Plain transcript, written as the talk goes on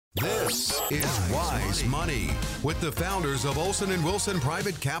is Wise Money with the founders of Olson & Wilson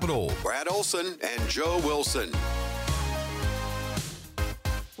Private Capital, Brad Olson and Joe Wilson.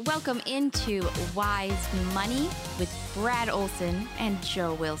 Welcome into Wise Money with Brad Olson and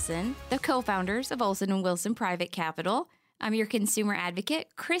Joe Wilson, the co-founders of Olson & Wilson Private Capital. I'm your consumer advocate,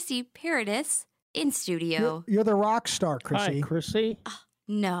 Chrissy Paradis, in studio. You're the rock star, Chrissy. Hi, Chrissy.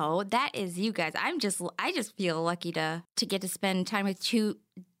 No, that is you guys. I just feel lucky to get to spend time with two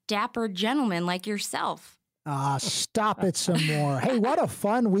dapper gentlemen like yourself. Stop it some more. Hey, what a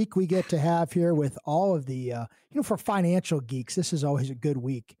fun week we get to have here with all of the, for financial geeks, this is always a good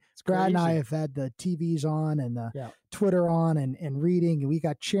week. Brad and I have had the TVs on and the Twitter on and reading. And we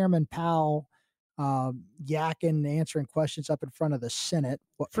got Chairman Powell yakking, answering questions up in front of the Senate.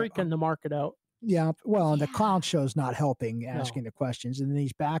 Freaking the market out. Yeah, well, and the clown show's not helping asking the questions. And then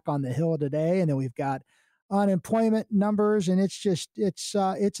he's back on the Hill today, and then we've got unemployment numbers, and it's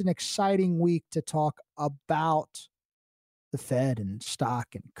an exciting week to talk about the Fed and stock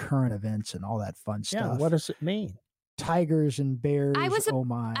and current events and all that fun stuff. Yeah, what does it mean? Tigers and bears. Oh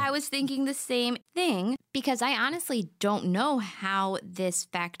my! I was thinking the same thing because I honestly don't know how this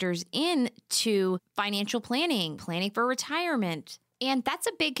factors into financial planning for retirement, and that's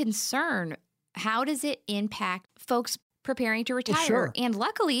a big concern. How does it impact folks preparing to retire? Sure. And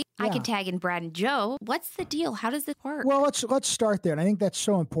luckily, I can tag in Brad and Joe. What's the deal? How does this work? Well, let's start there. And I think that's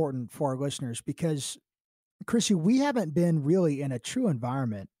so important for our listeners because, Chrissy, we haven't been really in a true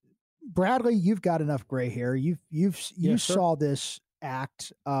environment. Bradley, you've got enough gray hair. You saw this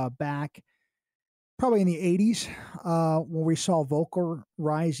act back probably in the 80s when we saw Volcker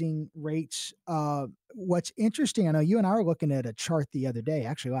rising rates. What's interesting, I know you and I were looking at a chart the other day,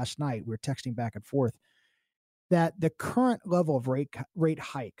 actually last night, we were texting back and forth, that the current level of rate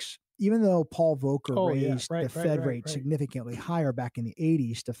hikes, even though Paul Volcker raised the Fed rate significantly higher back in the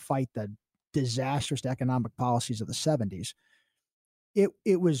 80s to fight the disastrous economic policies of the 70s,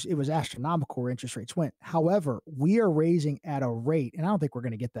 it was astronomical where interest rates went. However, we are raising at a rate, and I don't think we're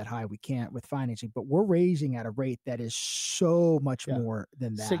going to get that high. We can't with financing, but we're raising at a rate that is so much more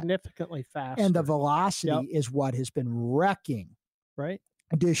than that. Significantly faster. And the velocity is what has been wrecking,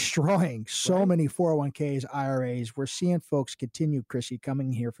 destroying so many 401ks, IRAs. We're seeing folks continue, Chrissy,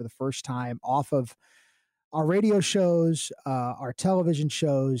 coming here for the first time off of our radio shows, our television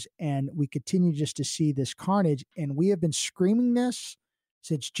shows, and we continue just to see this carnage. And we have been screaming this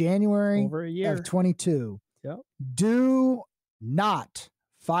since January of 22. Yep. Do not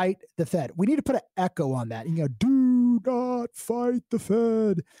fight the Fed. We need to put an echo on that. Do not fight the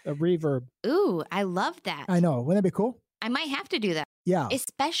Fed. A reverb. Ooh, I love that. I know. Wouldn't that be cool? I might have to do that. Yeah.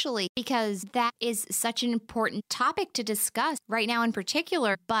 Especially because that is such an important topic to discuss right now in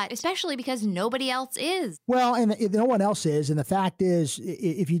particular, but especially because nobody else is. Well, and no one else is. And the fact is,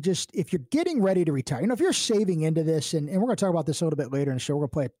 if you're getting ready to retire, if you're saving into this, and we're going to talk about this a little bit later in the show, we're going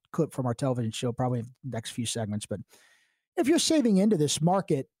to play a clip from our television show, probably in the next few segments. But if you're saving into this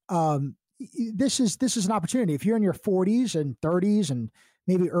market, this is an opportunity. If you're in your 40s and 30s and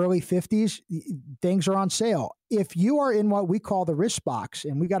maybe early 50s, things are on sale. If you are in what we call the risk box,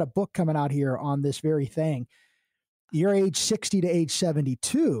 and we got a book coming out here on this very thing, you're age 60 to age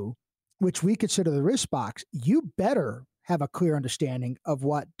 72, which we consider the risk box, you better have a clear understanding of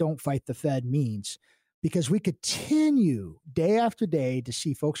what don't fight the Fed means, because we continue day after day to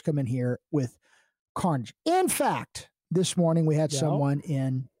see folks come in here with carnage. In fact, this morning we had someone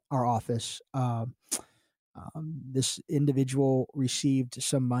in our office. This individual received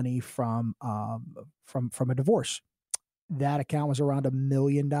some money from a divorce. That account was around $1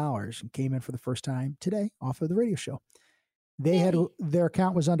 million and came in for the first time today off of the radio show. Their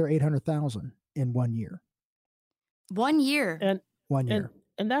account was under $800,000 in 1 year. 1 year. And 1 year.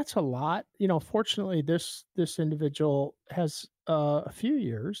 And that's a lot. Fortunately, this individual has a few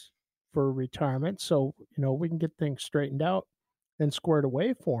years for retirement, so we can get things straightened out and squared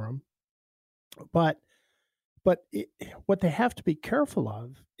away for him. But what they have to be careful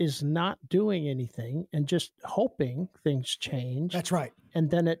of is not doing anything and just hoping things change. That's right. And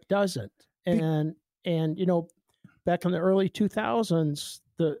then it doesn't. And back in the early 2000s,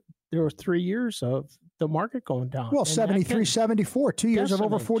 there were 3 years of the market going down. Well, 73, 74, 2 years of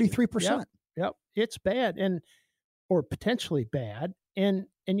over 43%. Yep. It's bad or potentially bad. And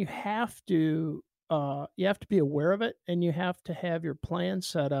you have to be aware of it, and you have to have your plan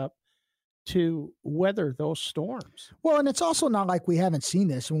set up to weather those storms. Well, and it's also not like we haven't seen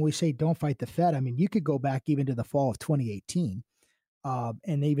this. When we say don't fight the Fed, I mean, you could go back even to the fall of 2018.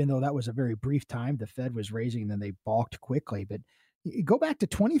 And even though that was a very brief time, the Fed was raising and then they balked quickly. But you go back to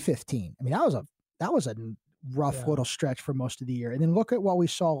 2015. I mean, that was a rough little stretch for most of the year. And then look at what we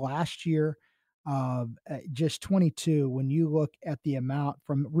saw last year just 22. When you look at the amount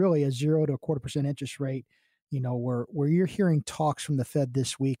from really a 0 to 0.25% interest rate, where you're hearing talks from the Fed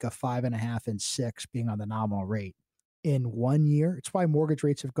this week of 5.5 and 6 being on the nominal rate in 1 year. It's why mortgage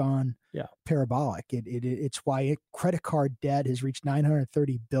rates have gone parabolic. It's why credit card debt has reached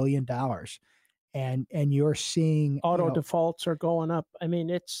 $930 billion. And you're seeing auto defaults are going up. I mean,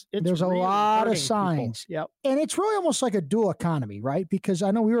 it's there's a really lot of signs. Yep. And it's really almost like a dual economy, right? Because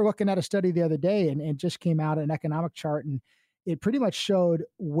I know we were looking at a study the other day and just came out an economic chart, and it pretty much showed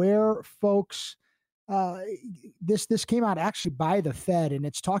where folks this came out actually by the Fed, and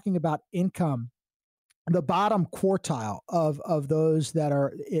it's talking about income, the bottom quartile of those that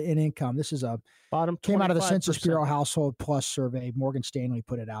are in income. This is came out of the Census Bureau Household Plus survey. Morgan Stanley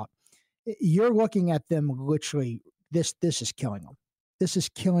put it out. You're looking at them literally. This is killing them. This is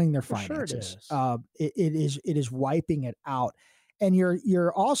killing their finances. Sure it is wiping it out, and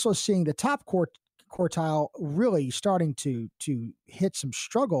you're also seeing the top quartile really starting to hit some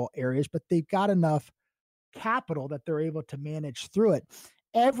struggle areas, but they've got enough capital that they're able to manage through it.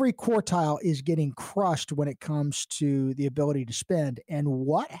 Every quartile is getting crushed when it comes to the ability to spend. And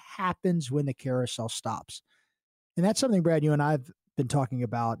what happens when the carousel stops? And that's something, Brad, you and I've been talking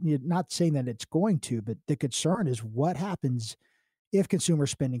about. You're not saying that it's going to, but the concern is what happens if consumer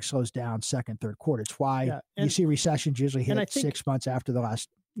spending slows down second, third quarter. It's why you see recessions usually hit 6 months after the last,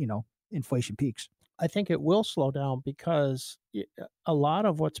 inflation peaks. I think it will slow down because a lot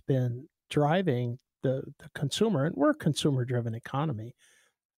of what's been driving the consumer, and we're a consumer-driven economy,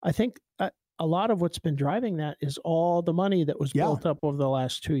 I think a lot of what's been driving that is all the money that was built up over the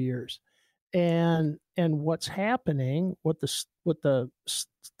last 2 years. And what's happening, what the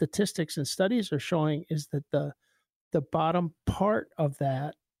statistics and studies are showing is that the bottom part of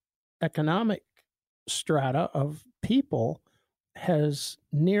that economic strata of people has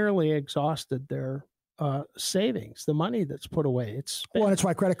nearly exhausted their savings, the money that's put away. It's spent. Well, that's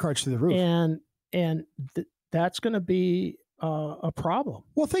why credit cards through the roof. And that's going to be a problem.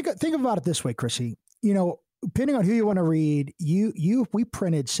 Well, think about it this way, Chrissy. Depending on who you want to read, we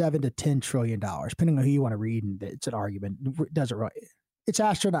printed $7 to $10 trillion. Depending on who you want to read, and it's an argument. Does it right? It's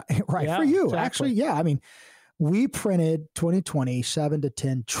astronaut right for you, exactly. Actually. Yeah, I mean, we printed 2020 $7 to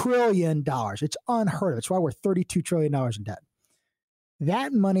 $10 trillion. It's unheard of. It's why we're $32 trillion in debt.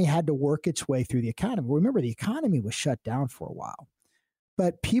 That money had to work its way through the economy. Remember, the economy was shut down for a while,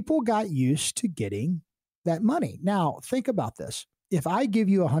 but people got used to getting that money. Now, think about this. If I give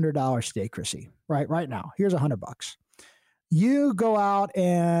you $100 today, Chrissy, right now, here's $100. You go out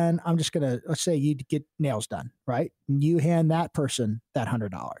and let's say you get nails done, right? You hand that person that $100,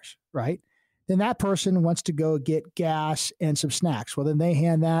 right? Then that person wants to go get gas and some snacks. Well, then they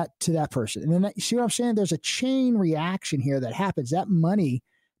hand that to that person. And then you see what I'm saying? There's a chain reaction here that happens. That money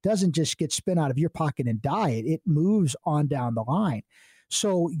doesn't just get spent out of your pocket and die. It moves on down the line.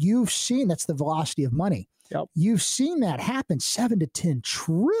 So you've seen, that's the velocity of money. Yep. You've seen that happen, $7 to $10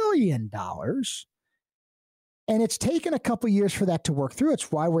 trillion. And it's taken a couple of years for that to work through.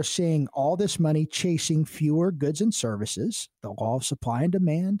 It's why we're seeing all this money chasing fewer goods and services. The law of supply and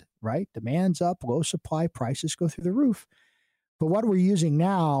demand, right? Demand's up, low supply, prices go through the roof. But what we're using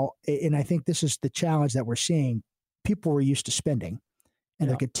now, and I think this is the challenge that we're seeing, people were used to spending, and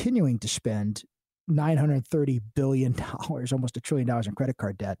they're continuing to spend $930 billion, almost $1 trillion in credit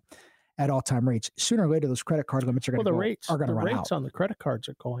card debt at all-time rates. Sooner or later, those credit card limits are going to run out. The rates on the credit cards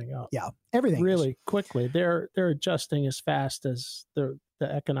are going up. Yeah, everything really quickly. They're adjusting as fast as the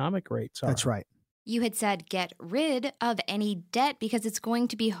economic rates are. That's right. You had said get rid of any debt because it's going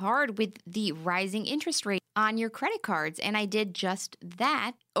to be hard with the rising interest rate on your credit cards. And I did just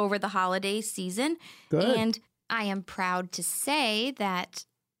that over the holiday season. Good. And I am proud to say that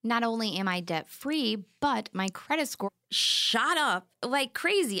not only am I debt-free, but my credit score shot up like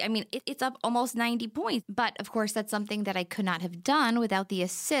crazy. I mean, it's up almost 90 points. But of course, that's something that I could not have done without the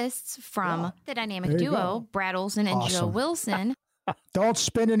assists from the dynamic duo, Brad Olson and Joe Wilson. Don't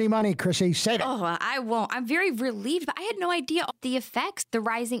spend any money, Chrissy. Save it. Oh, I won't. I'm very relieved, but I had no idea the effects the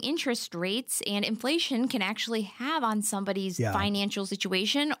rising interest rates and inflation can actually have on somebody's financial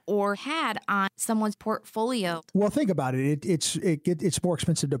situation or had on someone's portfolio. Well, think about it. It's more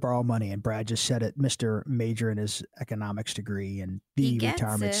expensive to borrow money, and Brad just said it. Mr. Major in his economics degree and the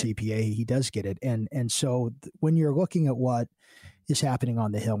retirement CPA, he does get it. And so when you're looking at what is happening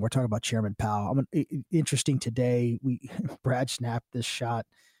on the Hill, and we're talking about Chairman Powell. Interesting today, Brad snapped this shot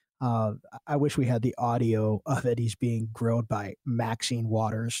I wish we had the audio of it. He's being grilled by Maxine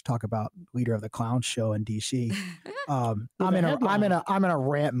Waters. Talk about leader of the clown show in DC. I'm in a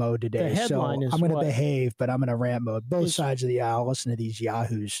rant mode today, so I'm going to behave, but I'm in a rant mode. Both sides of the aisle. Listen to these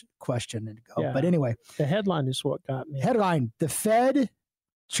yahoos question and go. Yeah, but anyway, the headline is what got me. Headline: The Fed,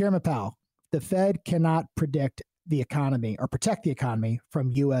 Chairman Powell. The Fed cannot predict the economy or protect the economy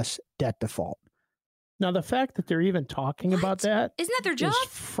from U.S. debt default. Now, the fact that they're even talking about that isn't that their job? Is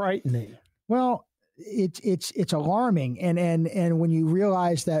frightening. Well, it's alarming, and when you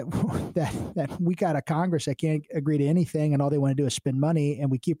realize that we got a Congress that can't agree to anything, and all they want to do is spend money, and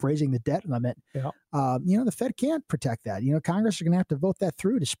we keep raising the debt limit. Yeah. The Fed can't protect that. Congress are going to have to vote that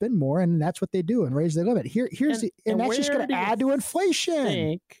through to spend more, and that's what they do and raise the limit. And that's just going to add to inflation.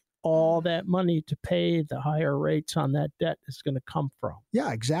 Think all that money to pay the higher rates on that debt is going to come from?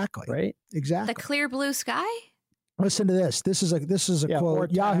 Yeah, exactly. Right. Exactly. The clear blue sky. Listen to this. This is a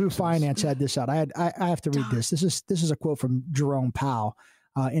quote. Yahoo Finance had this out. I have to read this. This is a quote from Jerome Powell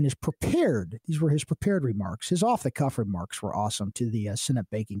in his prepared. These were his prepared remarks. His off the cuff remarks were awesome to the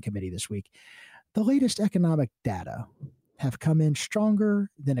Senate Banking Committee this week. The latest economic data have come in stronger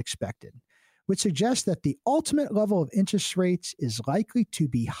than expected, which suggests that the ultimate level of interest rates is likely to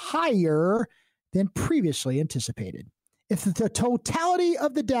be higher than previously anticipated. If the totality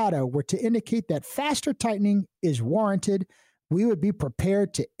of the data were to indicate that faster tightening is warranted, we would be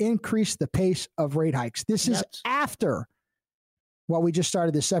prepared to increase the pace of rate hikes. This is after what we just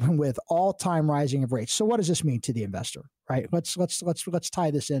started this segment with, all-time rising of rates. So what does this mean to the investor, right? Let's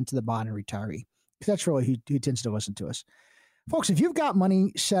tie this into the bond and retiree, because that's really who tends to listen to us. Folks, if you've got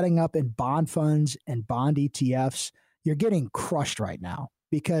money setting up in bond funds and bond ETFs, you're getting crushed right now,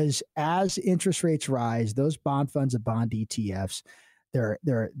 because as interest rates rise, those bond funds and bond ETFs,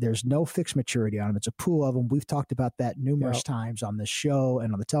 there's no fixed maturity on them. It's a pool of them. We've talked about that numerous times on the show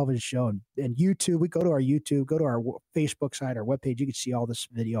and on the television show and YouTube. We go to our YouTube, go to our Facebook site, our webpage. You can see all this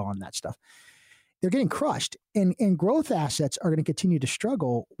video on that stuff. They're getting crushed, and growth assets are going to continue to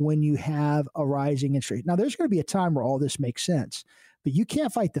struggle when you have a rising interest rate. Now, there's going to be a time where all this makes sense, but you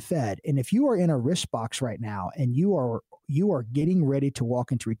can't fight the Fed. And if you are in a risk box right now and you are getting ready to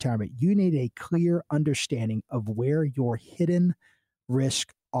walk into retirement, you need a clear understanding of where your hidden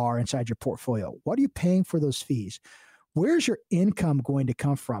risks are inside your portfolio. What are you paying for those fees? Where's your income going to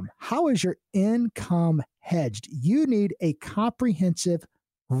come from? How is your income hedged? You need a comprehensive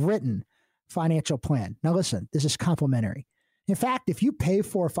written financial plan. Now, listen, this is complimentary. In fact, if you pay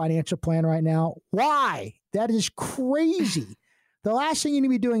for a financial plan right now, why? That is crazy. The last thing you need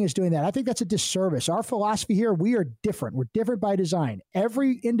to be doing is doing that. I think that's a disservice. Our philosophy here, we are different. We're different by design.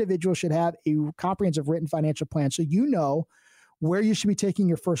 Every individual should have a comprehensive written financial plan so you know where you should be taking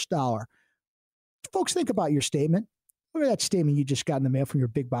your first dollar. Folks, think about your statement. Look at that statement you just got in the mail from your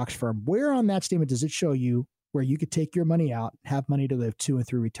big box firm. Where on that statement does it show you where you could take your money out, have money to live to and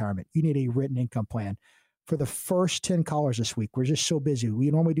through retirement? You need a written income plan. For the first 10 callers this week, we're just so busy. We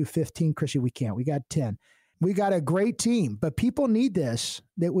normally do 15, Chrissy. We can't. We got 10. We got a great team, but people need this.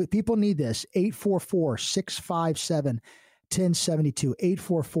 People need this. 844-657-1072.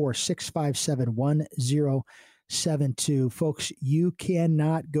 844-657-1072. Folks, you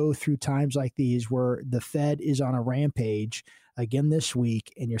cannot go through times like these where the Fed is on a rampage again this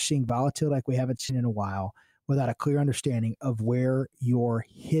week, and you're seeing volatility like we haven't seen in a while, without a clear understanding of where your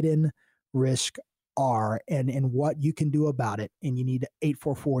hidden risk are and what you can do about it. And you need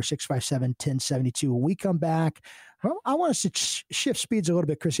 844-657-1072. When we come back, well, I want us to shift speeds a little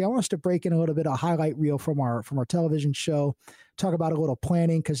bit, Chrissy. I want us to break in a little bit, a highlight reel from our television show, talk about a little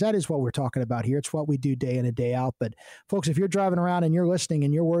planning, because that is what we're talking about here. It's what we do day in and day out. But folks, if you're driving around and you're listening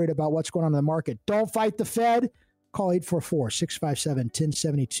and you're worried about what's going on in the market, don't fight the Fed. Call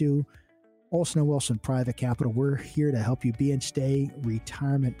 844-657-1072. Olson & Wilson Private Capital. We're here to help you be and stay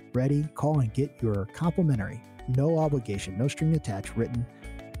retirement ready. Call and get your complimentary, no obligation, no string attached written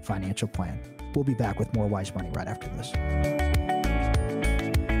financial plan. We'll be back with more Wise Money right after this.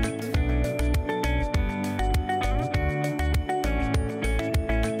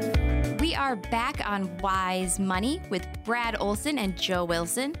 We are back on Wise Money with Brad Olson and Joe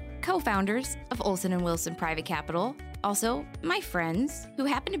Wilson, co-founders of Olson & Wilson Private Capital. Also, my friends who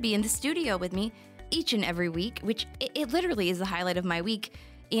happen to be in the studio with me each and every week, which it literally is the highlight of my week.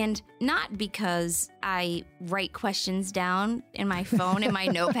 And not because I write questions down in my phone and my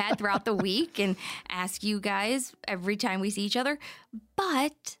notepad throughout the week and ask you guys every time we see each other,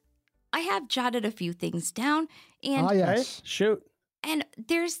 but I have jotted a few things down. And yes. Shoot. And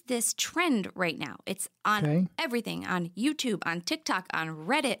there's this trend right now. It's on everything, on YouTube, on TikTok, on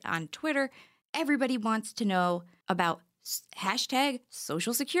Reddit, on Twitter. Everybody wants to know about Hashtag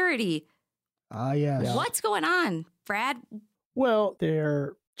Social Security. Yes. What's going on, Brad? Well,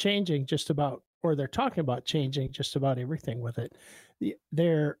 they're changing just about, or they're talking about changing just about everything with it.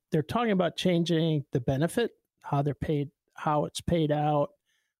 They're talking about changing the benefit, how they're paid, how it's paid out,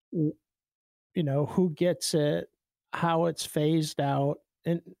 who gets it, how it's phased out.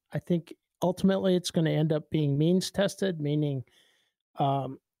 And I think ultimately it's going to end up being means tested, meaning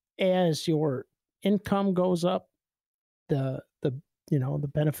as your income goes up, the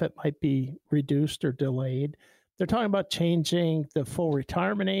benefit might be reduced or delayed. They're talking about changing the full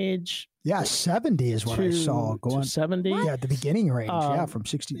retirement age. Yeah, 70 is what I saw going. 70. Yeah, the beginning range. From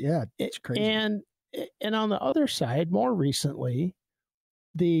 60. Yeah, it's crazy. And on the other side, more recently,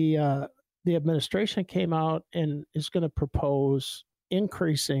 the administration came out and is going to propose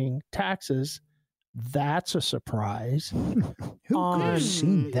increasing taxes. That's a surprise. Who could have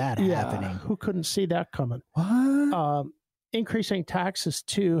seen that happening? Who couldn't see that coming? What? Increasing taxes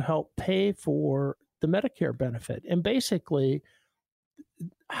to help pay for the Medicare benefit. And basically,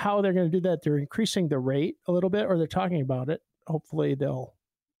 how they're going to do that, they're increasing the rate a little bit, or they're talking about it. Hopefully, they'll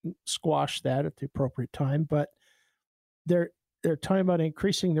squash that at the appropriate time. But they're talking about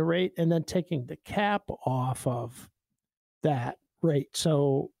increasing the rate and then taking the cap off of that rate.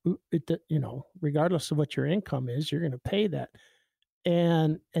 So, regardless of what your income is, you're going to pay that.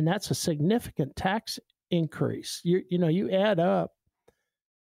 And that's a significant tax increase. You add up,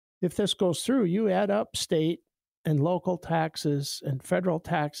 if this goes through, you add up state and local taxes and federal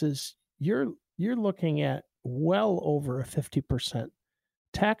taxes, you're looking at well over a 50%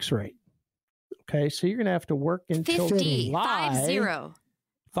 tax rate. Okay, so you're going to have to work until 50, July. 50.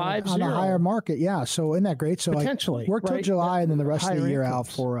 On a higher market, yeah. So isn't that great? So potentially work till July and then the rest of the year incomes. out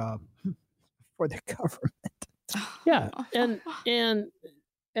for the government. Yeah, and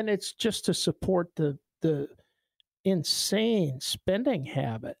it's just to support the insane spending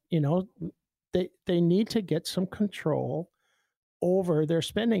habit. They need to get some control over their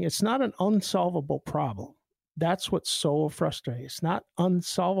spending. It's not an unsolvable problem. That's what's so frustrating. It's not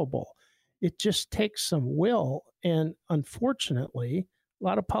unsolvable. It just takes some will. And unfortunately, a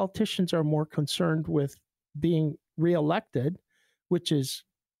lot of politicians are more concerned with being reelected, which is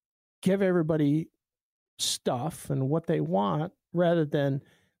give everybody stuff and what they want, rather than,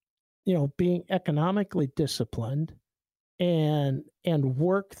 being economically disciplined and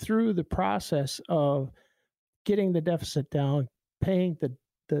work through the process of getting the deficit down, paying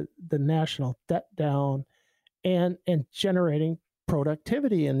the national debt down, and generating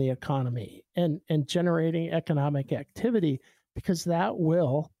productivity in the economy and generating economic activity, because that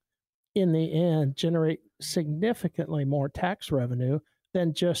will, in the end, generate significantly more tax revenue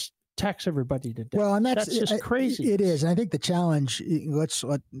than just tax everybody to death. Well, and that's just crazy. It is. And I think the challenge,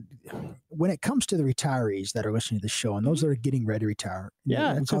 when it comes to the retirees that are listening to the show and those that are getting ready to retire,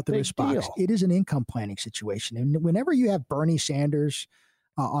 it's a big deal. It is an income planning situation. And whenever you have Bernie Sanders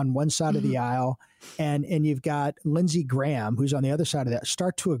on one side of the aisle and you've got Lindsey Graham, who's on the other side of that,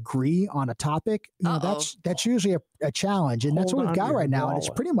 start to agree on a topic, that's usually a challenge. And that's what we've got right now. And it's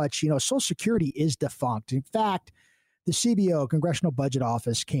pretty much, Social Security is defunct. In fact, the CBO, Congressional Budget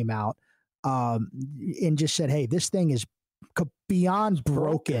Office, came out and just said, hey, this thing is beyond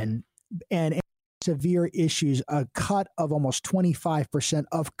broken and severe issues, a cut of almost 25%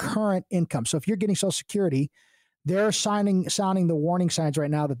 of current income. So if you're getting Social Security, they're sounding the warning signs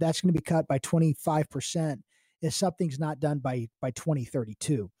right now that that's going to be cut by 25% if something's not done by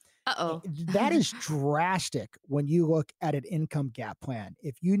 2032. Uh-oh. That is drastic when you look at an income gap plan.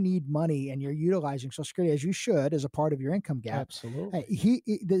 If you need money and you're utilizing Social Security, as you should, as a part of your income gap. Absolutely.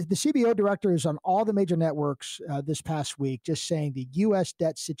 The CBO director is on all the major networks this past week just saying the U.S.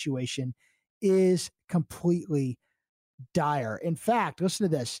 debt situation is completely dire. In fact, listen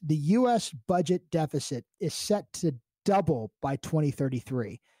to this. The U.S. budget deficit is set to double by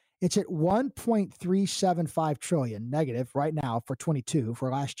 2033. It's at 1.375 trillion negative right now for 22 for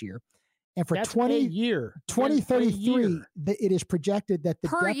last year. And for 2033, it is projected that the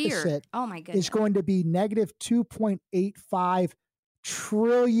deficit is going to be negative 2.85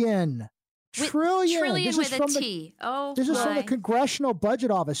 trillion. Trillion with a T. This is from the Congressional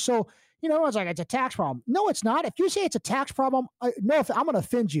Budget Office. So, everyone's like, it's a tax problem. No, it's not. If you say it's a tax problem, I'm going to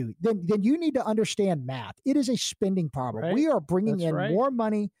offend you. Then you need to understand math. It is a spending problem. Right. We are bringing more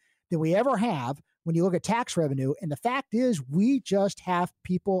money than we ever have when you look at tax revenue. And the fact is, we just have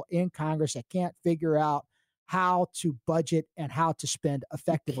people in Congress that can't figure out how to budget and how to spend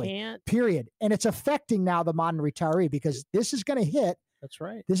effectively, period. And it's affecting now the modern retiree because this is going to hit. That's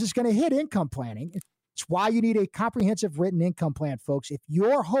right. This is going to hit income planning. It's why you need a comprehensive written income plan, folks. If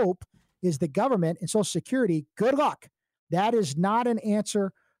your hope is the government and Social Security, good luck. That is not an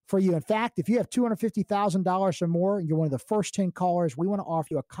answer for you. In fact, if you have $250,000 or more and you're one of the first 10 callers, we want to offer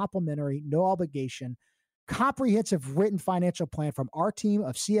you a complimentary, no obligation, comprehensive written financial plan from our team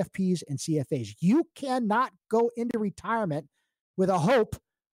of CFPs and CFAs. You cannot go into retirement with a hope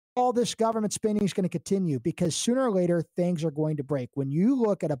all this government spending is going to continue, because sooner or later things are going to break. When you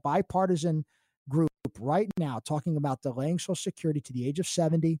look at a bipartisan group right now talking about delaying Social Security to the age of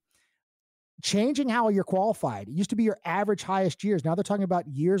 70, changing how you're qualified. It used to be your average highest years. Now they're talking about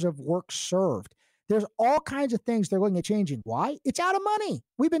years of work served. There's all kinds of things they're looking at changing. Why? It's out of money.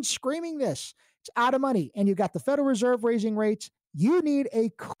 We've been screaming this. It's out of money. And you've got the Federal Reserve raising rates. You need a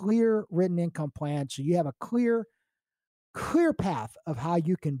clear written income plan so you have a clear path of how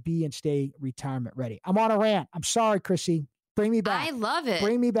you can be and stay retirement ready. I'm on a rant. I'm sorry, Chrissy. Bring me back. I love it.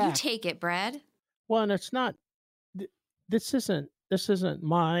 Bring me back. You take it, Brad. Well, and it's not, this isn't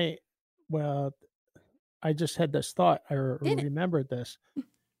my, well, I just had this thought. I remembered this.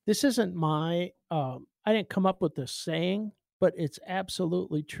 This isn't my, I didn't come up with this saying, but it's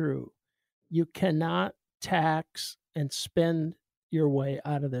absolutely true. You cannot tax and spend your way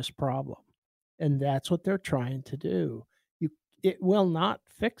out of this problem. And that's what they're trying to do. It will not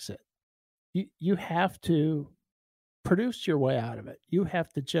fix it. You have to produce your way out of it. You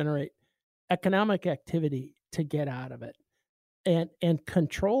have to generate economic activity to get out of it, and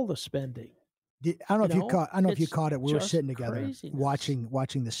control the spending. I don't know if you caught. I don't know if you caught it. We were sitting together craziness.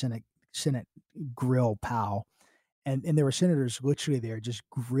 watching the Senate grill Powell, and there were senators literally there just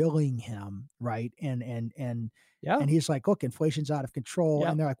grilling him, right? And he's like, look, inflation's out of control.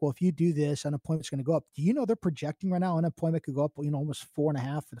 Yeah. And they're like, well, if you do this, unemployment's going to go up. Do you know they're projecting right now unemployment could go up, almost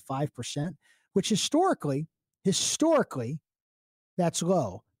 4.5% to 5%, which historically, that's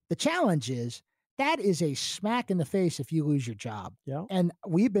low. The challenge is that is a smack in the face if you lose your job. Yeah. And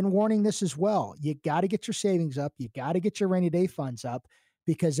we've been warning this as well. You got to get your savings up. You got to get your rainy day funds up,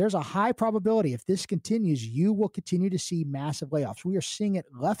 because there's a high probability if this continues, you will continue to see massive layoffs. We are seeing it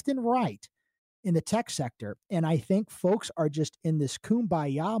left and right in the tech sector. And I think folks are just in this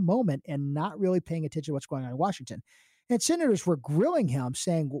kumbaya moment and not really paying attention to what's going on in Washington. And senators were grilling him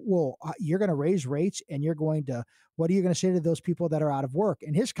saying, well, you're going to raise rates and what are you going to say to those people that are out of work?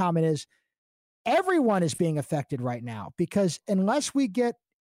 And his comment is, everyone is being affected right now, because unless we get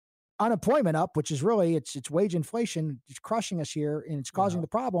unemployment up, which is really, it's wage inflation, it's crushing us here and it's causing the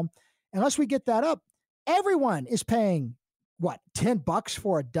problem. Unless we get that up, everyone is paying $10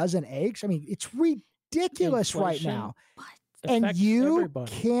 for a dozen eggs? I mean, it's ridiculous right now. And you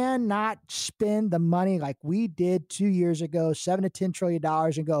cannot spend the money like we did 2 years ago, $7 to $10 trillion,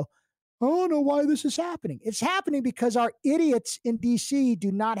 and go, I don't know why this is happening. It's happening because our idiots in DC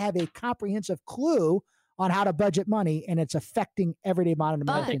do not have a comprehensive clue on how to budget money, and it's affecting everyday modern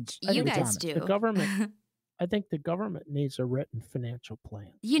Americans. You guys do. The government. I think the government needs a written financial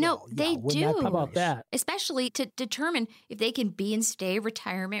plan. They do. How about that? Especially to determine if they can be and stay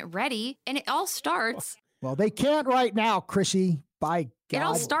retirement ready. And it all starts. Well, they can't right now, Chrissy. By God. It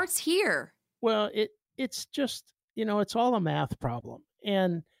all starts here. Well, it's just, it's all a math problem.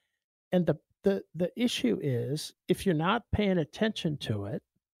 And the issue is, if you're not paying attention to it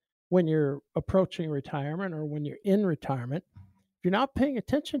when you're approaching retirement or when you're in retirement, if you're not paying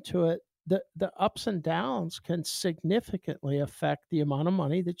attention to it, the ups and downs can significantly affect the amount of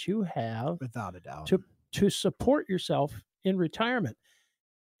money that you have, without a doubt, to support yourself in retirement.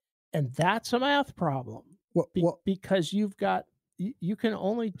 And that's a math problem. Because you can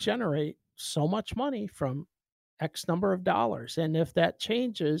only generate so much money from X number of dollars. And if that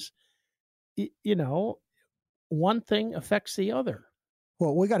changes, one thing affects the other.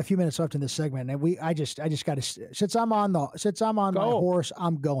 Well, we got a few minutes left in this segment, and I just got to, since I'm on my horse,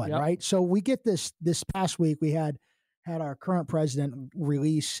 I'm going, right? So we get this past week, we had our current president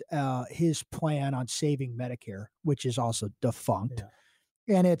release his plan on saving Medicare, which is also defunct.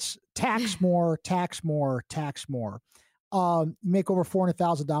 Yeah. And it's tax more, tax more, tax more. You make over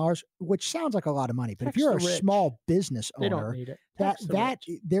 $400,000, which sounds like a lot of money, but if you're a small business owner, they don't need it.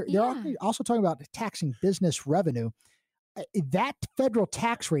 They're also talking about taxing business revenue. That federal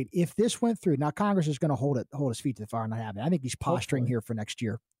tax rate, if this went through, now Congress is going to hold his feet to the fire and not have it. I think he's posturing here for next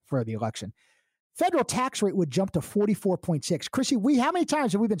year for the election. Federal tax rate would jump to 44.6. Chrissy, how many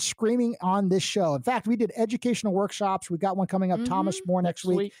times have we been screaming on this show? In fact, we did educational workshops. We got one coming up, Thomas More next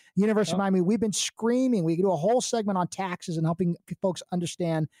week. University of Miami. We've been screaming. We could do a whole segment on taxes and helping folks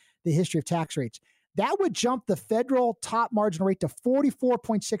understand the history of tax rates. That would jump the federal top marginal rate to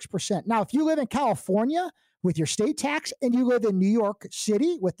 44.6%. Now, if you live in California with your state tax and you live in New York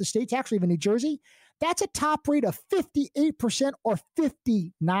City with the state tax, or even New Jersey, that's a top rate of 58% or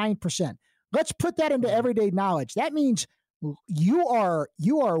 59%. Let's put that into everyday knowledge. That means you are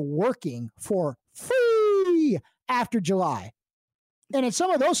working for free after July. And in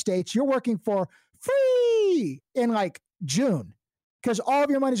some of those states, you're working for free in like June because all of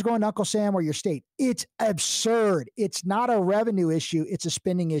your money's going to Uncle Sam or your state. It's absurd. It's not a revenue issue. It's a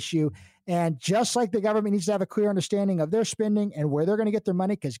spending issue. And just like the government needs to have a clear understanding of their spending and where they're going to get their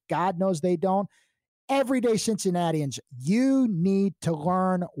money, because God knows they don't, everyday Cincinnatians, you need to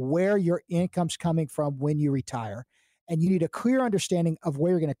learn where your income's coming from when you retire. And you need a clear understanding of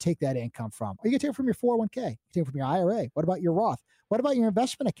where you're going to take that income from. Are you going to take it from your 401k? You take it from your IRA? What about your Roth? What about your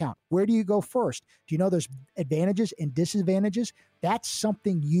investment account? Where do you go first? Do you know there's advantages and disadvantages? That's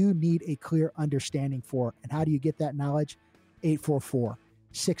something you need a clear understanding for. And how do you get that knowledge?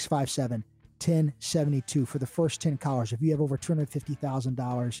 844-657-1072 for the first 10 callers. If you have over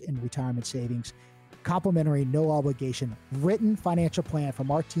 $250,000 in retirement savings, complimentary, no obligation, written financial plan from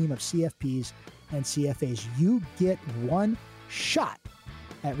our team of CFPs and CFAs. You get one shot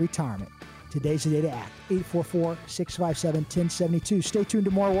at retirement. Today's the day to act. 844-657-1072. Stay tuned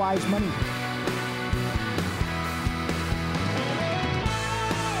to more Wise Money.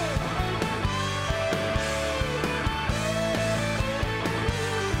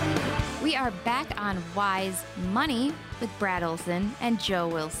 We are back on Wise Money with Brad Olson and Joe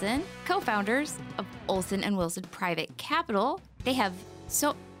Wilson, co-founders of Olson & Wilson Private Capital. They have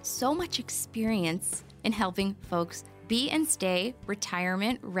so much experience in helping folks be and stay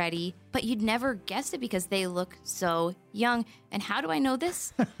retirement ready, but you'd never guess it because they look so young. And how do I know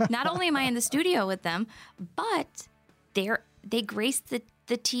this? Not only am I in the studio with them, but they grace the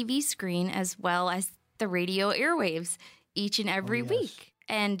TV screen as well as the radio airwaves each and every week.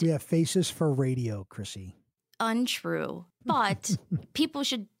 And we have faces for radio, Chrissy. Untrue. But people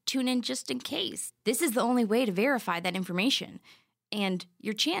should tune in just in case. This is the only way to verify that information. And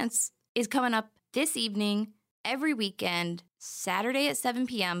your chance is coming up this evening, every weekend, Saturday at 7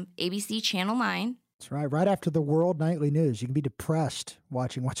 p.m., ABC Channel 9. That's right. Right after the World Nightly News. You can be depressed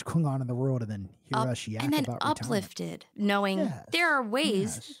watching what's going on in the world and then hear us yak and then about uplifted, knowing there are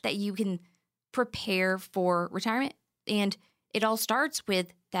ways that you can prepare for retirement. And it all starts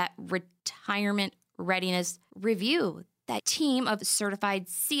with that retirement readiness review that team of certified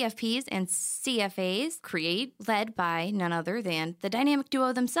CFPs and CFAs create, led by none other than the dynamic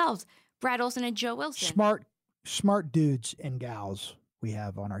duo themselves, Brad Olson and Joe Wilson. Smart dudes and gals we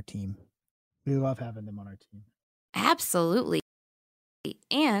have on our team. We love having them on our team. Absolutely.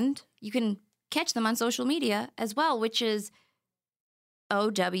 And you can catch them on social media as well, which is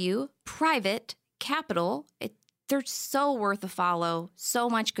OW Private Capital. They're so worth a follow. So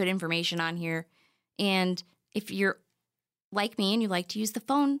much good information on here. And if you're like me and you like to use the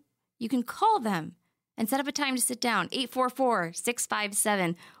phone, you can call them and set up a time to sit down.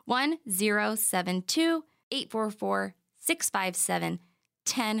 844-657-1072.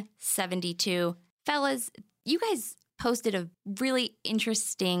 844-657-1072. Fellas, you guys posted a really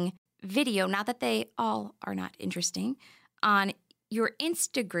interesting video, not that they all are not interesting, on your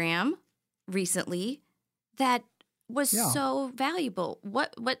Instagram recently that was so valuable.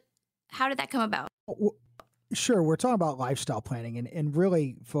 How did that come about? Sure. We're talking about lifestyle planning. And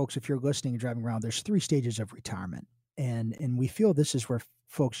really, folks, if you're listening and driving around, there's 3 stages of retirement. And we feel this is where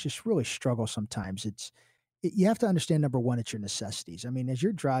folks just really struggle sometimes. You have to understand, number one, it's your necessities. I mean, as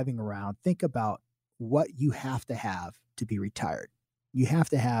you're driving around, think about what you have to be retired. You have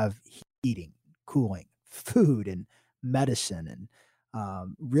to have heating, cooling, food, and medicine, and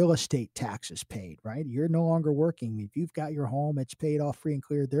real estate taxes paid, right? You're no longer working. If you've got your home, it's paid off free and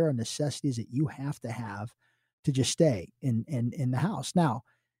clear. There are necessities that you have to just stay in the house. Now,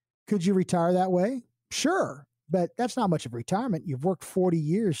 could you retire that way? Sure. But that's not much of retirement. You've worked 40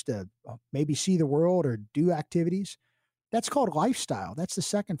 years to maybe see the world or do activities. That's called lifestyle. That's the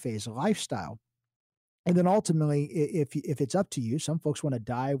second phase, lifestyle. And then ultimately, if it's up to you, some folks want to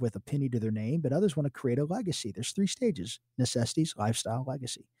die with a penny to their name, but others want to create a legacy. There's 3 stages: necessities, lifestyle,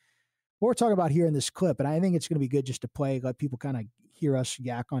 legacy. What we're talking about here in this clip, and I think it's going to be good just to play, let people kind of hear us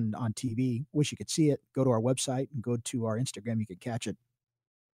yak on TV. Wish you could see it. Go to our website and go to our Instagram. You could catch it.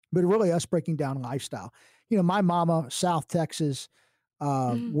 But really us breaking down lifestyle. You know, my mama, South Texas,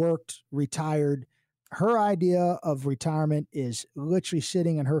 worked, retired. Her idea of retirement is literally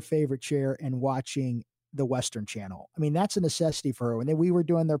sitting in her favorite chair and watching the Western Channel. I mean, that's a necessity for her. When we were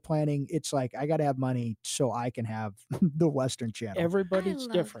doing their planning, it's like, I got to have money so I can have the Western Channel. Everybody's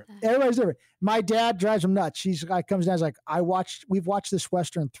different. Everybody's different. My dad drives him nuts. She's like, comes down, he's like, we've watched this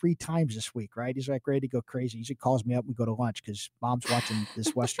Western 3 times this week, right? He's like ready to go crazy. He usually calls me up. We go to lunch because Mom's watching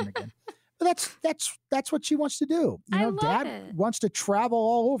this Western again. But that's what she wants to do. You know, Dad wants to travel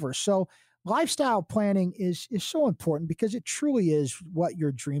all over. So lifestyle planning is so important because it truly is what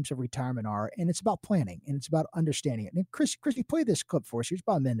your dreams of retirement are, and it's about planning and it's about understanding it. And Christy, play this clip for us. Here's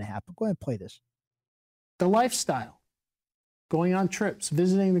about a minute and a half, but go ahead and play this. The lifestyle. Going on trips,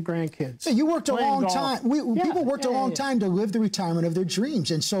 visiting the grandkids. So you worked a long time. People worked a long time to live the retirement of their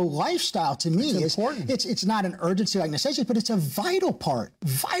dreams, and so lifestyle to me is important. It's not an urgency like necessity, but it's a vital part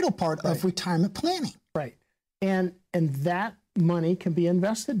of retirement planning. Right, and that money can be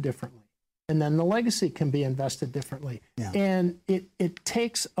invested differently, and then the legacy can be invested differently, and it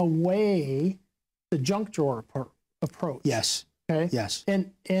takes away the junk drawer approach. Yes. Okay. Yes.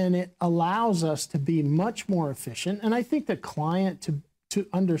 And it allows us to be much more efficient. And I think the client to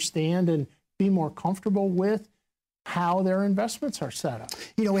understand and be more comfortable with how their investments are set up.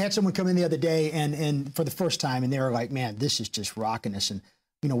 You know, we had someone come in the other day and for the first time, and they were like, man, this is just rocking us. And,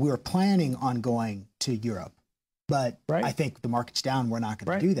 you know, we were planning on going to Europe, but I think the market's down. We're not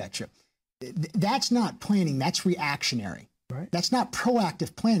going to do that trip. That's not planning. That's reactionary. Right. That's not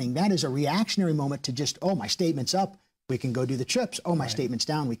proactive planning. That is a reactionary moment to just, oh, my statement's up. We can go do the trips. Oh, my statement's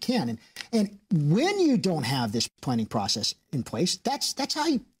down. We can. And when you don't have this planning process in place, that's how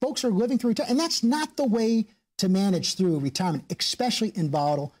folks are living through retirement. And that's not the way to manage through retirement, especially in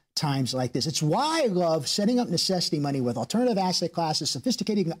volatile times like this. It's why I love setting up necessity money with alternative asset classes,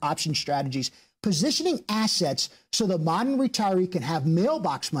 sophisticated option strategies, positioning assets so the modern retiree can have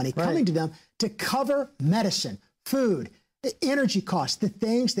mailbox money coming to them to cover medicine, food, energy costs, the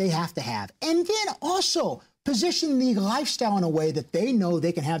things they have to have. And then also position the lifestyle in a way that they know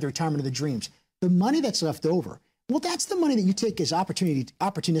they can have the retirement of their dreams. The money that's left over, well, that's the money that you take as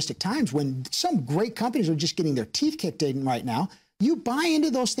opportunistic times when some great companies are just getting their teeth kicked in right now. You buy into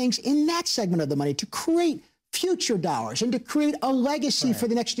those things in that segment of the money to create future dollars and to create a legacy for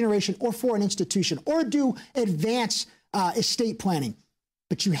the next generation or for an institution or do advanced estate planning.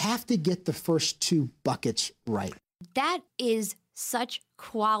 But you have to get the first two buckets right. That is such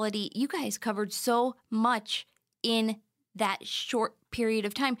quality. You guys covered so much in that short period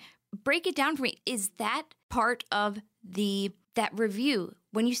of time. Break it down for me. Is that part of that review?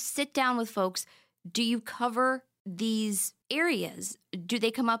 When you sit down with folks, do you cover these areas? Do they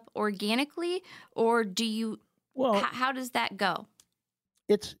come up organically, or do you? Well, how does that go?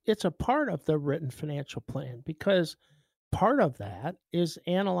 It's a part of the written financial plan, because part of that is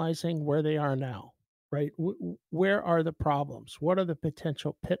analyzing where they are now. Right? Where are the problems? What are the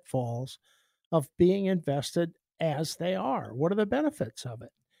potential pitfalls of being invested as they are? What are the benefits of it?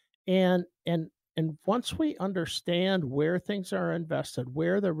 And once we understand where things are invested,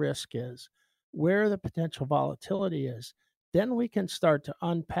 where the risk is, where the potential volatility is, then we can start to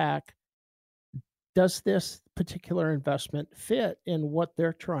unpack, does this particular investment fit in what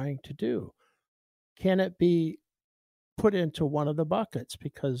they're trying to do? Can it be put into one of the buckets?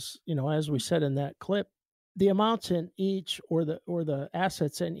 Because, you know, as we said in that clip, the amounts in each or the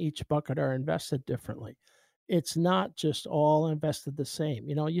assets in each bucket are invested differently. It's not just all invested the same.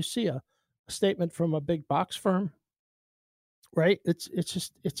 You know, you see a statement from a big box firm, right?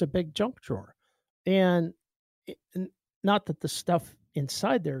 It's a big junk drawer. And not that the stuff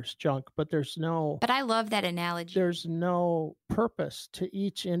inside there is junk, but but I love that analogy. There's no purpose to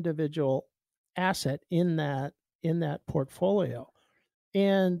each individual asset in that portfolio.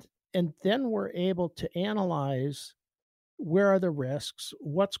 And then we're able to analyze, where are the risks?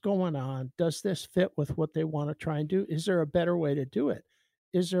 What's going on? Does this fit with what they want to try and do? Is there a better way to do it?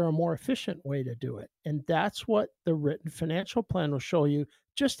 Is there a more efficient way to do it? And that's what the written financial plan will show you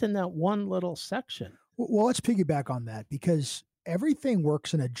just in that one little section. Well, let's piggyback on that, because everything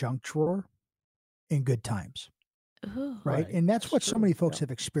works in a junk drawer in good times. Ooh, right. And that's what so many folks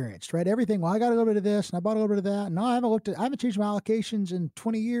have experienced, right? Everything, well, I got a little bit of this and I bought a little bit of that. No, I haven't changed my allocations in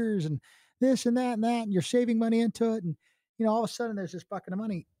 20 years and this and that and that. And you're saving money into it. And, you know, all of a sudden there's this bucket of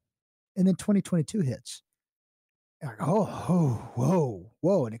money. And then 2022 hits. Like, whoa.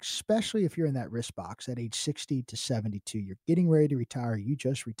 And especially if you're in that risk box at age 60 to 72, you're getting ready to retire. You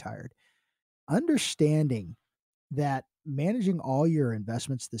just retired. Understanding that managing all your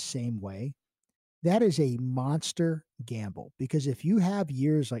investments the same way, that is a monster gamble, because if you have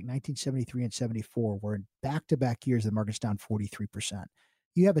years like 1973 and 74, where in back-to-back years the market's down 43%,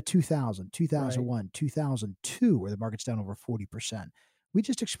 you have a 2000, 2001, 2002 where the market's down over 40%. We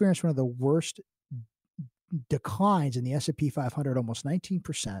just experienced one of the worst declines in the S&P 500, almost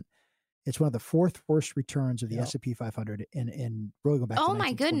 19%. It's one of the fourth worst returns of the S&P 500 in really going back to 1925. Oh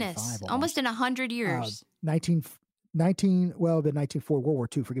my goodness, almost in 100 years. 1904, World War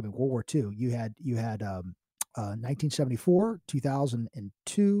II, forgive me, World War II, you had 1974,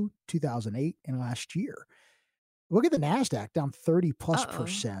 2002, 2008, and last year. Look at the NASDAQ down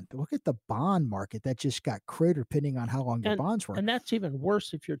 30+%. Look at the bond market that just got cratered depending on how long your bonds were. And that's even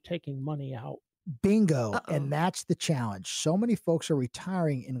worse if you're taking money out. Bingo. And that's the challenge. So many folks are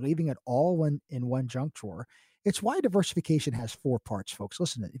retiring and leaving it all in one junk drawer. It's why diversification has 4 parts, folks.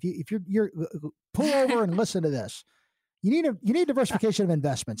 Listen, if you're pull over and listen to this. You need diversification of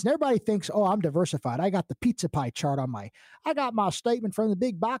investments. And everybody thinks, oh, I'm diversified. I got the pizza pie chart I got my statement from the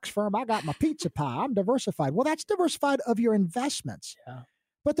big box firm. I got my pizza pie. I'm diversified. Well, that's diversified of your investments. Yeah.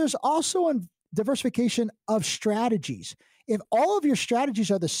 But there's also diversification of strategies. If all of your strategies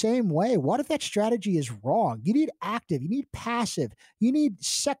are the same way, what if that strategy is wrong? You need active, you need passive, you need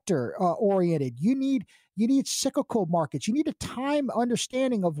sector oriented, you need cyclical markets, you need a time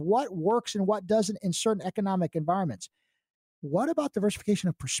understanding of what works and what doesn't in certain economic environments. What about diversification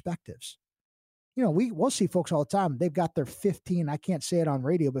of perspectives? We'll see folks all the time. They've got their 15, I can't say it on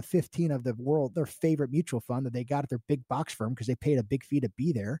radio, but 15 of their favorite mutual fund that they got at their big box firm because they paid a big fee to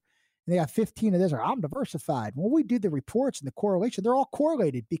be there. And they got 15 of this, or I'm diversified. When we do the reports and the correlation, they're all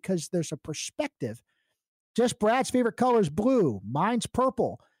correlated because there's a perspective. Just Brad's favorite color is blue. Mine's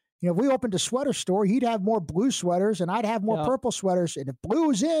purple. If we opened a sweater store, he'd have more blue sweaters and I'd have more purple sweaters. And if blue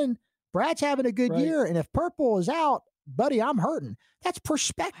is in, Brad's having a good year. And if purple is out, buddy, I'm hurting. That's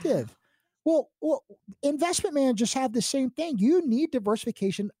perspective. Well, investment managers have the same thing. You need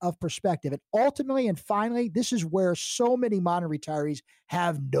diversification of perspective. And ultimately and finally, this is where so many modern retirees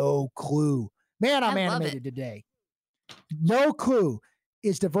have no clue. Man, I'm animated today. No clue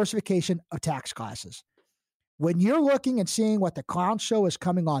is diversification of tax classes. When you're looking and seeing what the clown show is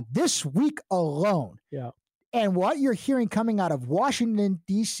coming on this week alone, and what you're hearing coming out of Washington,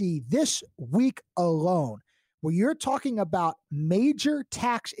 D.C. this week alone, where you're talking about major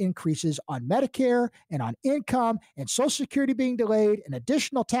tax increases on Medicare and on income and Social Security being delayed and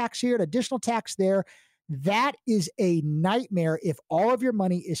additional tax here and additional tax there, that is a nightmare if all of your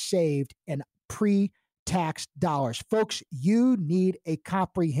money is saved in pre-tax dollars. Folks, you need a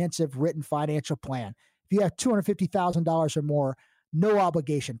comprehensive written financial plan. If you have $250,000 or more, no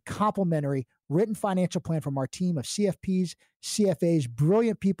obligation, complimentary written financial plan from our team of CFPs, CFAs,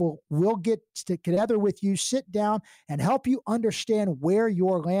 brilliant people. We'll get together with you, sit down, and help you understand where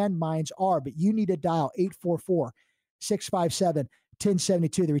your landmines are. But you need to dial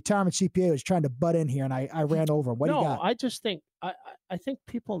 844-657-1072. The retirement CPA was trying to butt in here, and I ran over him. What do you got? I just think I think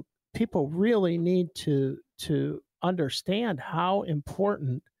people really need to understand how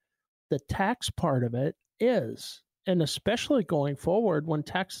important the tax part of it is. And especially going forward when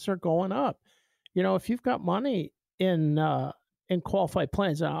taxes are going up. If you've got money in qualified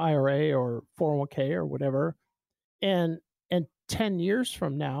plans, an IRA or 401k or whatever, and 10 years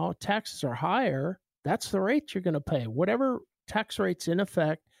from now, taxes are higher, that's the rate you're going to pay. Whatever tax rate's in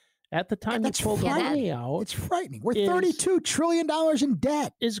effect at the time you pull the money out. It's frightening. We're $32 trillion in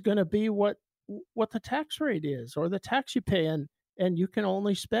debt. Is going to be what the tax rate is or the tax you pay, and you can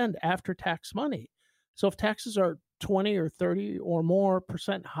only spend after tax money. So if taxes are 20 or 30 or more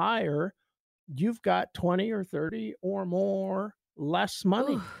 % higher, you've got 20 or 30 or more less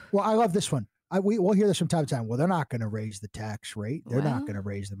money. Well, I love this one. We'll hear this from time to time. Well, they're not going to raise the tax rate. They're not going to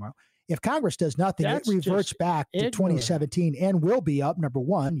raise the mark. If Congress does nothing, it reverts back to 2017 and will be up. Number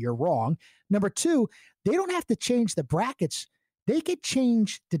one, you're wrong. Number two, they don't have to change the brackets. They could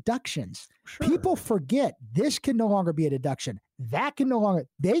change deductions. Sure. People forget this can no longer be a deduction. That can no longer,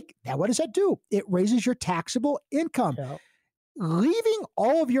 what does that do? It raises your taxable income. Yeah. Leaving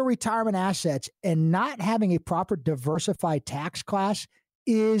all of your retirement assets and not having a proper diversified tax class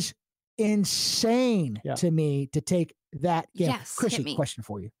is insane to me to take that. Yes, Chrissy, question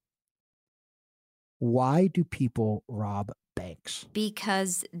for you. Why do people rob banks?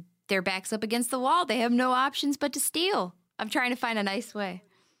 Because their back's up against the wall. They have no options but to steal. I'm trying to find a nice way.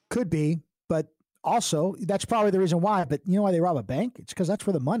 Could be, but also that's probably the reason why. But you know why they rob a bank? It's because that's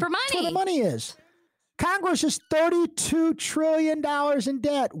where the money. For money. That's where the money is. Congress is $32 trillion in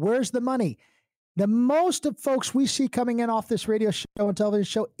debt. Where's the money? The most of folks we see coming in off this radio show and television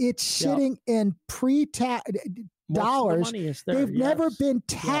show, it's sitting in pre-tax dollars. They've never been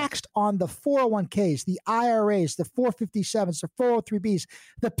taxed on the 401ks, the IRAs, the 457s, the 403bs,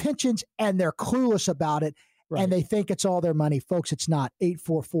 the pensions, and they're clueless about it. Right. And they think it's all their money. Folks, it's not.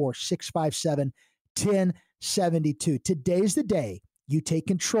 844-657-1072. Today's the day you take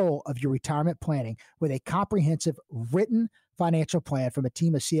control of your retirement planning with a comprehensive written financial plan from a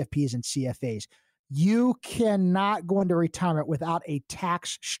team of CFPs and CFAs. You cannot go into retirement without a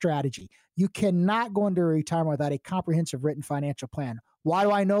tax strategy. You cannot go into retirement without a comprehensive written financial plan. Why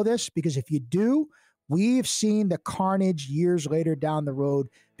do I know this? Because if you do, we've seen the carnage years later down the road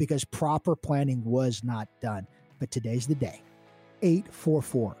because proper planning was not done. but today's the day.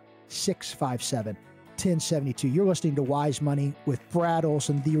 844-657-1072. You're listening to Wise Money with Brad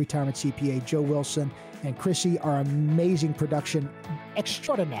Olson, the retirement CPA, Joe Wilson, and Chrissy, our amazing production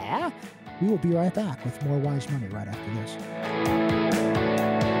extraordinaire. We will be right back with more Wise Money right after this.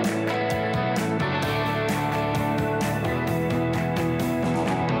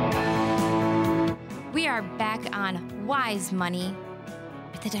 We are back on Wise Money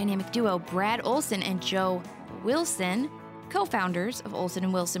with the dynamic duo Brad Olson and Joe Wilson, co-founders of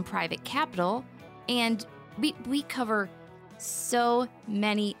Olson & Wilson Private Capital. And we cover so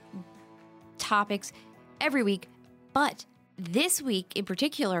many topics every week, but this week in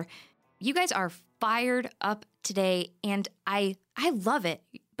particular, you guys are fired up today, and I love it.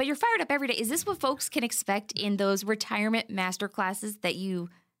 But you're fired up every day. Is this what folks can expect in those retirement masterclasses that you...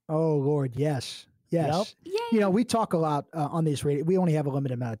 Oh, Lord, yes. Yes. Yep. You know, we talk a lot on these radio. We only have a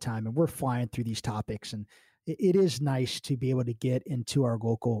limited amount of time, and we're flying through these topics. And it is nice to be able to get into our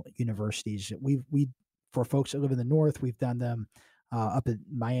local universities. We for folks that live in the North, we've done them up in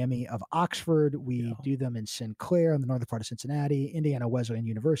Miami of Oxford. We do them in Sinclair in the northern part of Cincinnati, Indiana Wesleyan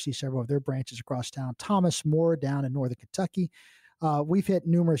University, several of their branches across town, Thomas More down in northern Kentucky. We've hit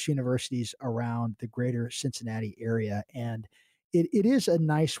numerous universities around the greater Cincinnati area, and it is a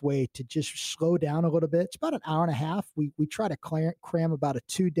nice way to just slow down a little bit. It's about an hour and a half. We try to cram about a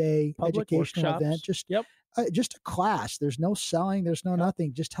 2-day educational event, just a class. There's no selling, there's no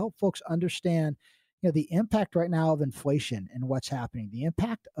nothing. Just help folks understand, you know, the impact right now of inflation and what's happening, the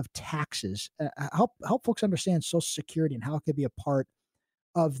impact of taxes. Help folks understand Social Security and how it could be a part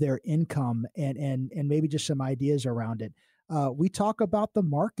of their income, and maybe just some ideas around it. We talk about the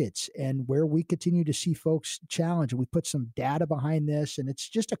markets and where we continue to see folks challenge. We put some data behind this, and it's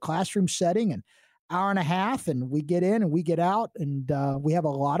just a classroom setting, an hour and a half, and we get in and we get out, and we have a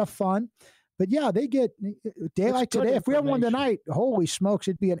lot of fun. But yeah, they get a day like today. If we have one tonight, holy smokes,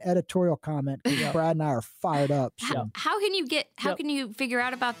 it'd be an editorial comment. Brad and I are fired up. So. How can you can you figure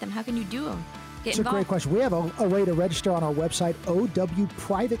out about them? How can you do them? It's a great question. We have a way to register on our website,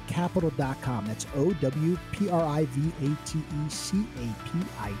 owprivatecapital.com. That's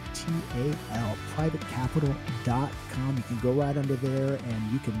owprivatecapital, privatecapital.com. You can go right under there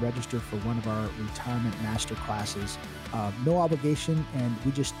and you can register for one of our retirement master classes. No obligation, and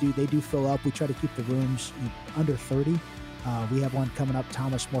they do fill up. We try to keep the rooms under 30. We have one coming up,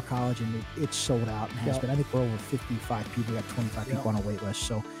 Thomas More College, and it's sold out and has been. I think we're over 55 people. We got 25 people on a wait list.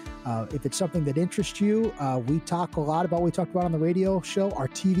 So if it's something that interests you, we talk a lot about what we talked about on the radio show, our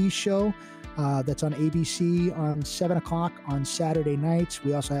TV show that's on ABC on 7 o'clock on Saturday nights.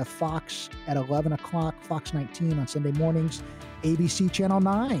 We also have Fox at 11 o'clock, Fox 19 on Sunday mornings, ABC Channel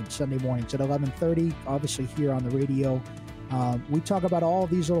 9 Sunday mornings at 11:30, obviously here on the radio. We talk about all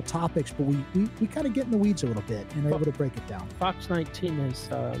these little topics, but we kind of get in the weeds a little bit and are able to break it down. Fox 19 is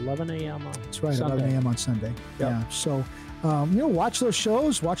 11 a.m. on That's right, Sunday. 11 a.m. on Sunday. Yep. Yeah, so watch those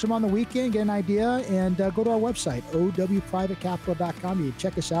shows, watch them on the weekend, get an idea, and go to our website, owprivatecapital.com. You can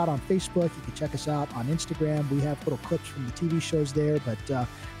check us out on Facebook. You can check us out on Instagram. We have little clips from the TV shows there, but the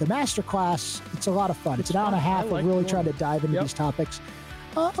masterclass, it's a lot of fun. It's an hour and a half of really trying to dive into these topics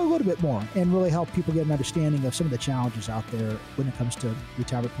a little bit more and really help people get an understanding of some of the challenges out there when it comes to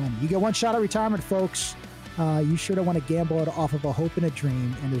retirement planning. You get one shot at retirement, folks. You sure don't want to gamble it off of a hope and a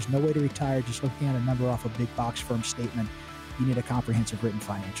dream, and there's no way to retire just looking at a number off a big box firm statement. You need a comprehensive written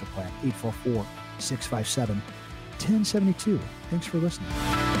financial plan. 844-657-1072. Thanks for listening.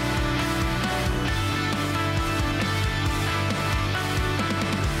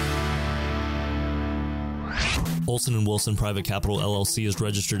 Olson & Wilson Private Capital, LLC is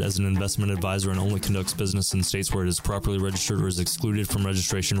registered as an investment advisor and only conducts business in states where it is properly registered or is excluded from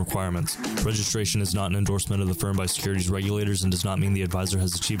registration requirements. Registration is not an endorsement of the firm by securities regulators and does not mean the advisor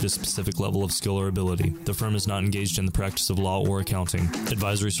has achieved a specific level of skill or ability. The firm is not engaged in the practice of law or accounting.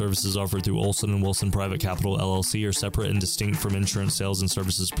 Advisory services offered through Olson & Wilson Private Capital, LLC are separate and distinct from insurance sales and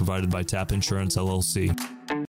services provided by TAP Insurance, LLC.